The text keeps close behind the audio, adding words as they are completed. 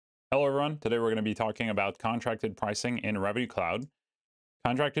Hello everyone, today we're going to be talking about contracted pricing in Revenue Cloud.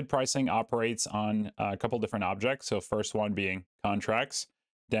 Contracted pricing operates on a couple different objects. So first one being contracts,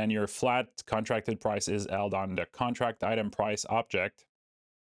 then your flat contracted price is held on the contract item price object.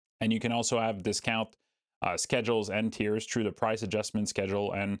 And you can also have discount schedules and tiers through the price adjustment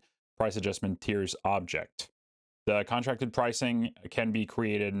schedule and price adjustment tiers object. The contracted pricing can be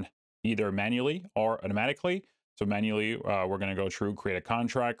created either manually or automatically. So manually, we're going to go through, create a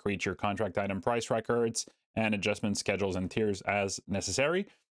contract, create your contract item price records, and adjustment schedules and tiers as necessary.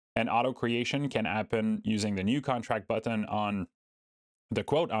 And auto creation can happen using the new contract button on the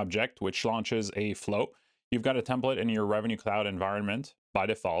quote object, which launches a flow. You've got a template in your Revenue Cloud environment by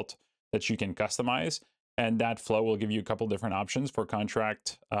default that you can customize. And that flow will give you a couple different options for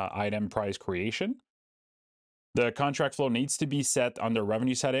contract item price creation. The contract flow needs to be set under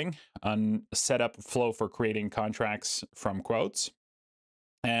revenue setting on setup flow for creating contracts from quotes.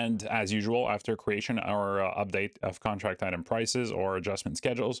 And as usual, after creation or update of contract item prices or adjustment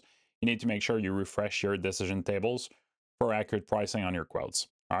schedules, you need to make sure you refresh your decision tables for accurate pricing on your quotes.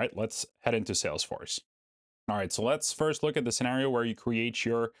 All right, let's head into Salesforce. All right, so let's first look at the scenario where you create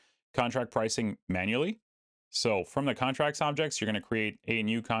your contract pricing manually. So from the contracts objects, you're going to create a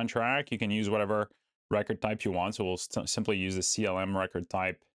new contract. You can use whatever record type you want. So we'll simply use the CLM record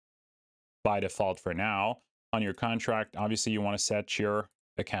type by default for now. On your contract, obviously you want to set your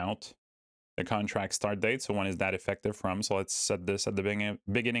account, the contract start date. So when is that effective from? So let's set this at the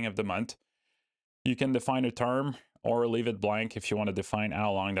beginning of the month. You can define a term or leave it blank if you want to define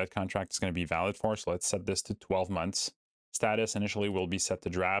how long that contract is going to be valid for. So let's set this to 12 months. Status initially will be set to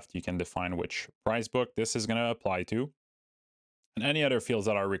draft. You can define which price book this is going to apply to. And any other fields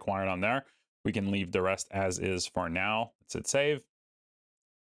that are required on there, we can leave the rest as is for now. Let's hit save.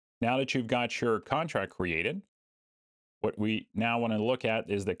 Now that you've got your contract created, what we now want to look at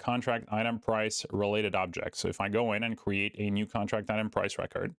is the contract item price related object. So if I go in and create a new contract item price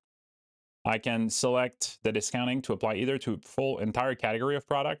record, I can select the discounting to apply either to full entire category of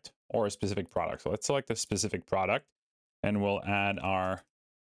product or a specific product. So let's select a specific product and we'll add our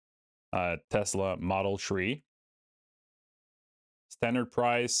Tesla Model 3. Standard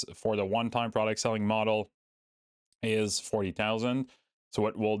price for the one-time product selling model is 40,000. So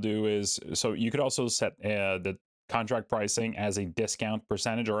what we'll do is, so you could also set the contract pricing as a discount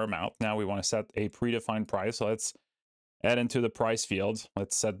percentage or amount. Now we want to set a predefined price. So let's add into the price field.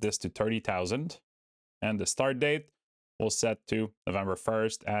 Let's set this to 30,000. And the start date we'll set to November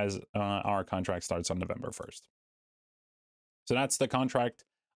 1st as our contract starts on November 1st. So that's the contract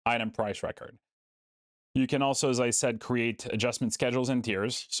item price record. You can also, as I said, create adjustment schedules and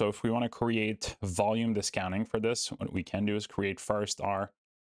tiers. So if we want to create volume discounting for this, what we can do is create first our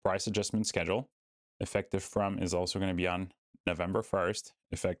price adjustment schedule. Effective from is also going to be on November 1st.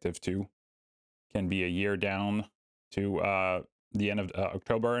 Effective to can be a year down to the end of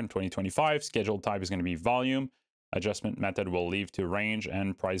October in 2025. Schedule type is going to be volume. Adjustment method will leave to range,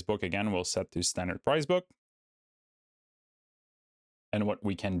 and price book again will set to standard price book. And what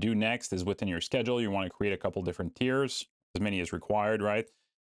we can do next is within your schedule, you want to create a couple different tiers, as many as required, right?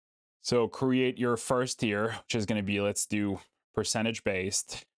 So create your first tier, which is going to be, let's do percentage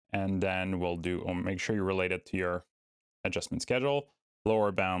based, and then we'll make sure you relate it to your adjustment schedule. Lower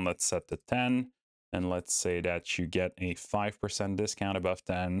bound, let's set to 10. And let's say that you get a 5% discount above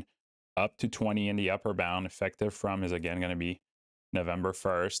 10, up to 20 in the upper bound. Effective from is again going to be November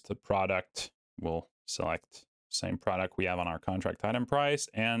 1st. The product, we'll select same product we have on our contract item price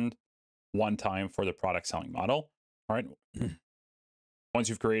and one time for the product selling model. All right. Once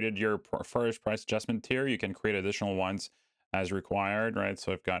you've created your first price adjustment tier, you can create additional ones as required, right?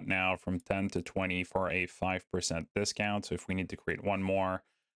 So I've got now from 10 to 20 for a 5% discount. So if we need to create one more,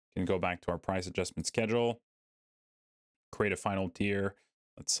 we can go back to our price adjustment schedule, create a final tier.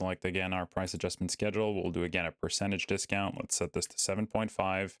 Let's select again our price adjustment schedule. We'll do again a percentage discount. Let's set this to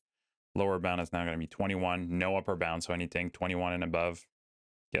 7.5. Lower bound is now going to be 21, no upper bound. So anything 21 and above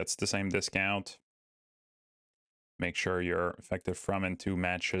gets the same discount. Make sure your effective from and to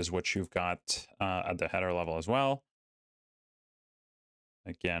matches what you've got at the header level as well.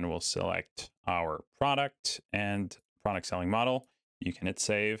 Again, we'll select our product and product selling model. You can hit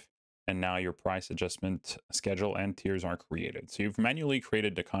save. And now your price adjustment schedule and tiers are created. So you've manually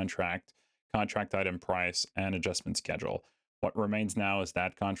created the contract item price, and adjustment schedule. What remains now is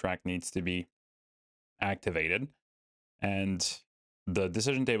that contract needs to be activated and the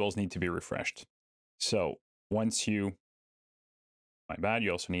decision tables need to be refreshed. So once you,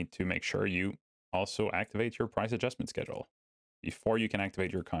 you also need to make sure you also activate your price adjustment schedule before you can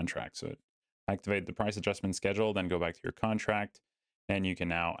activate your contract. So activate the price adjustment schedule, then go back to your contract and you can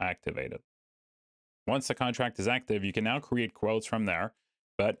now activate it. Once the contract is active, you can now create quotes from there.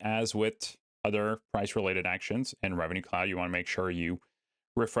 But as with other price related actions in Revenue Cloud, you want to make sure you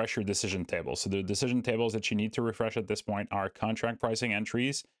refresh your decision table. So the decision tables that you need to refresh at this point are contract pricing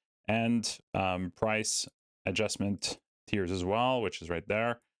entries and price adjustment tiers as well, which is right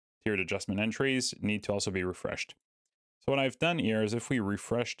there. Tiered adjustment entries need to also be refreshed. So what I've done here is if we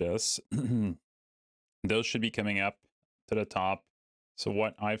refresh this, those should be coming up to the top. So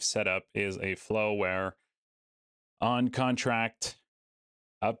what I've set up is a flow where on contract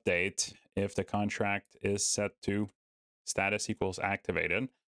update, if the contract is set to status equals activated,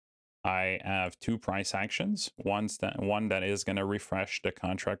 I have two price actions. One that is going to refresh the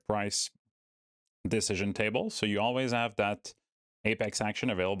contract price decision table. So you always have that Apex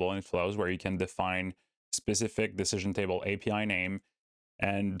action available in flows where you can define specific decision table API name,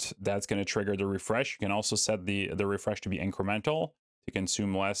 and that's going to trigger the refresh. You can also set the refresh to be incremental to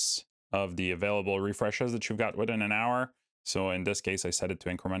consume less of the available refreshes that you've got within an hour. So in this case, I set it to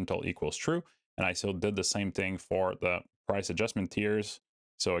incremental equals true. And I still did the same thing for the price adjustment tiers.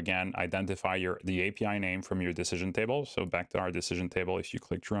 So again, identify the API name from your decision table. So back to our decision table, if you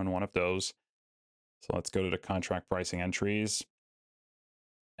click through on one of those. So let's go to the contract pricing entries.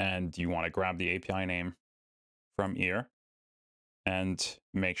 And you want to grab the API name from here and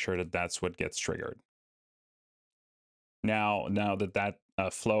make sure that that's what gets triggered. Now that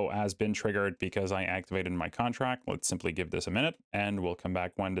flow has been triggered because I activated my contract, let's simply give this a minute and we'll come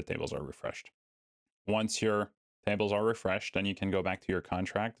back when the tables are refreshed. Once your tables are refreshed, then you can go back to your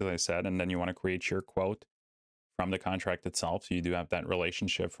contract, as I said, and then you want to create your quote from the contract itself. So you do have that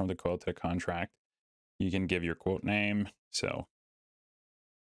relationship from the quote to the contract. You can give your quote name. So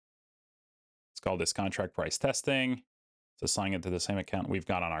let's call this contract price testing. Let's assign it to the same account we've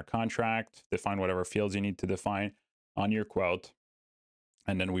got on our contract. Define whatever fields you need to define on your quote.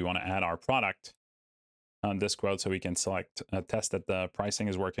 And then we want to add our product on this quote so we can select test that the pricing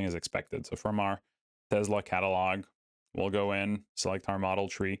is working as expected. So from our Tesla catalog, we'll go in, select our model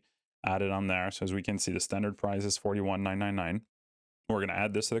tree, add it on there. So as we can see, the standard price is $41,999. We're going to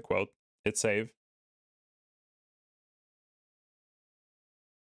add this to the quote, hit save.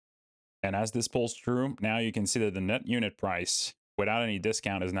 And as this pulls through, now you can see that the net unit price without any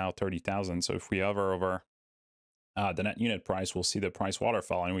discount is now 30,000. So if we hover over the net unit price, we'll see the price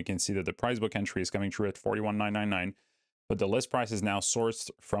waterfall, and we can see that the price book entry is coming through at $41,999, but the list price is now sourced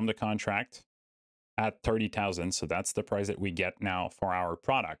from the contract at 30,000. So that's the price that we get now for our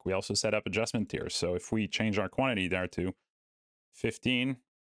product. We also set up adjustment tiers. So if we change our quantity there to 15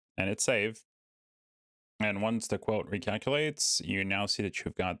 and hit save, and once the quote recalculates, you now see that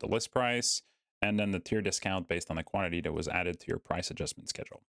you've got the list price and then the tier discount based on the quantity that was added to your price adjustment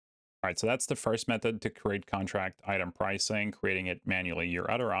schedule. All right, so that's the first method to create contract item pricing, creating it manually.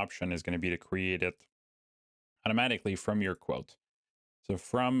 Your other option is going to be to create it automatically from your quote. So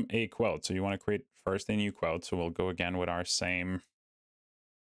from a quote, so you want to create first a new quote. So we'll go again with our same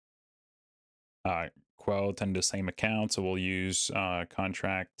quote and the same account. So we'll use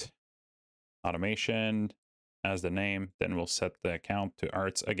contract automation as the name. Then we'll set the account to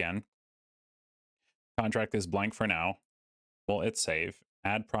arts again. Contract is blank for now. We'll hit save,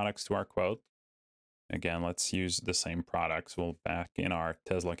 add products to our quote. Again, let's use the same products. We'll back in our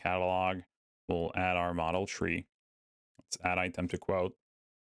Tesla catalog. We'll add our model tree. Let's add item to quote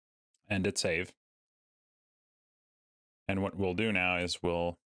and hit save. And what we'll do now is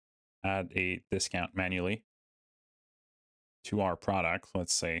we'll add a discount manually to our product.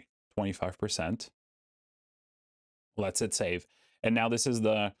 Let's say 25%. Let's hit save. And now this is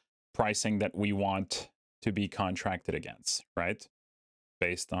the pricing that we want to be contracted against, right?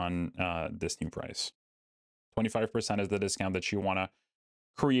 Based on this new price. 25% is the discount that you want to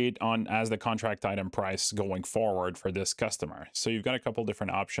create on as the contract item price going forward for this customer. So you've got a couple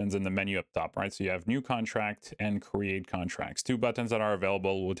different options in the menu up top, right? So you have new contract and create contracts, two buttons that are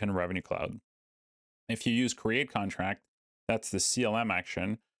available within Revenue Cloud. If you use create contract, that's the CLM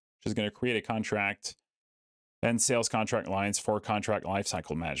action, which is going to create a contract and sales contract lines for contract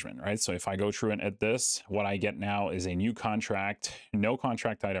lifecycle management, right? So if I go through and hit this, what I get now is a new contract, no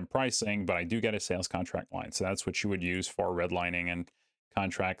contract item pricing, but I do get a sales contract line. So that's what you would use for redlining and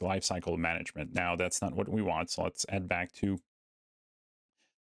contract lifecycle management. Now that's not what we want. So let's head back to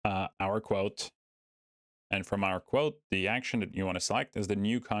our quote. And from our quote, the action that you want to select is the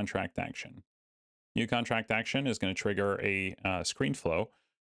new contract action. New contract action is going to trigger a screen flow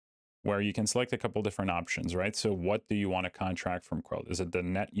where you can select a couple different options, right? So what do you want to contract from quote? Is it the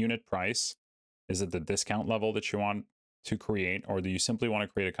net unit price? Is it the discount level that you want to create? Or do you simply want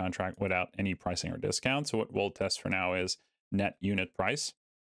to create a contract without any pricing or discount? So what we'll test for now is net unit price,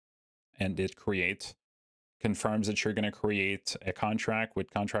 and it confirms that you're going to create a contract with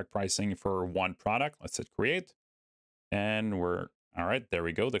contract pricing for one product. Let's hit create, and we're all right. There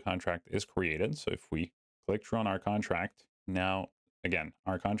we go. The contract is created. So if we click through on our contract, now again,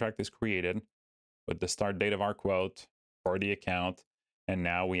 our contract is created with the start date of our quote for the account. And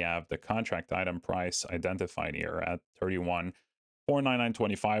now we have the contract item price identified here at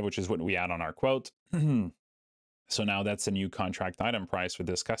 $31,499.25, which is what we had on our quote. So now that's a new contract item price for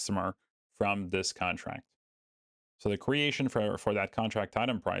this customer from this contract. So the creation for that contract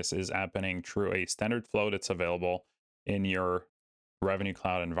item price is happening through a standard flow that's available in your Revenue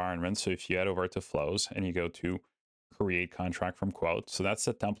Cloud environment. So if you head over to flows and you go to create contract from quote, so that's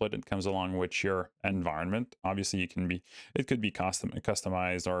the template that comes along with your environment. Obviously, it could be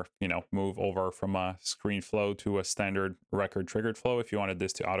customized, or move over from a screen flow to a standard record triggered flow if you wanted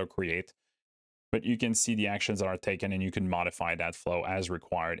this to auto create. But you can see the actions that are taken, and you can modify that flow as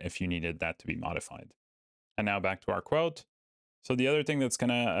required if you needed that to be modified. And now back to our quote. So the other thing that's going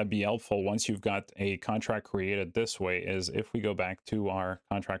to be helpful once you've got a contract created this way is if we go back to our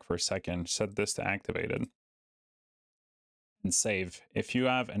contract for a second, set this to activated, and save. If you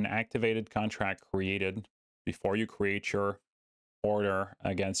have an activated contract created before you create your order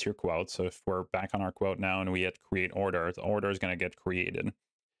against your quote, so if we're back on our quote now and we hit create order, the order is going to get created.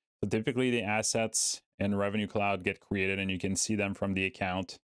 So typically the assets in Revenue Cloud get created, and you can see them from the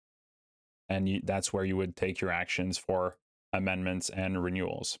account. And that's where you would take your actions for amendments and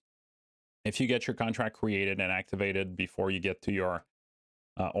renewals. If you get your contract created and activated before you get to your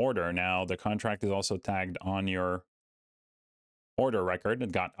order, now the contract is also tagged on your order record.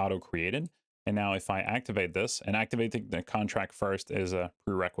 It got auto created. And now if I activate this, and activating the contract first is a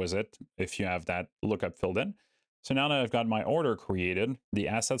prerequisite if you have that lookup filled in. So now that I've got my order created, the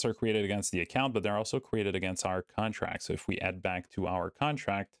assets are created against the account, but they're also created against our contract. So if we add back to our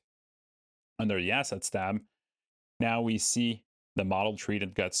contract under the assets tab, now we see the model tree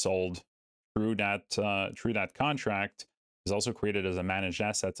that got sold through that contract is also created as a managed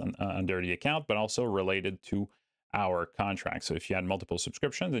assets under the account, but also related to our contract. So if you had multiple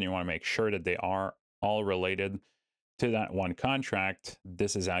subscriptions and you want to make sure that they are all related to that one contract,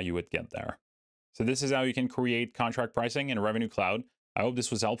 this is how you would get there. So this is how you can create contract pricing in Revenue Cloud. I hope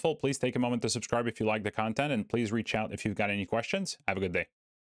this was helpful. Please take a moment to subscribe if you like the content, and please reach out if you've got any questions. Have a good day.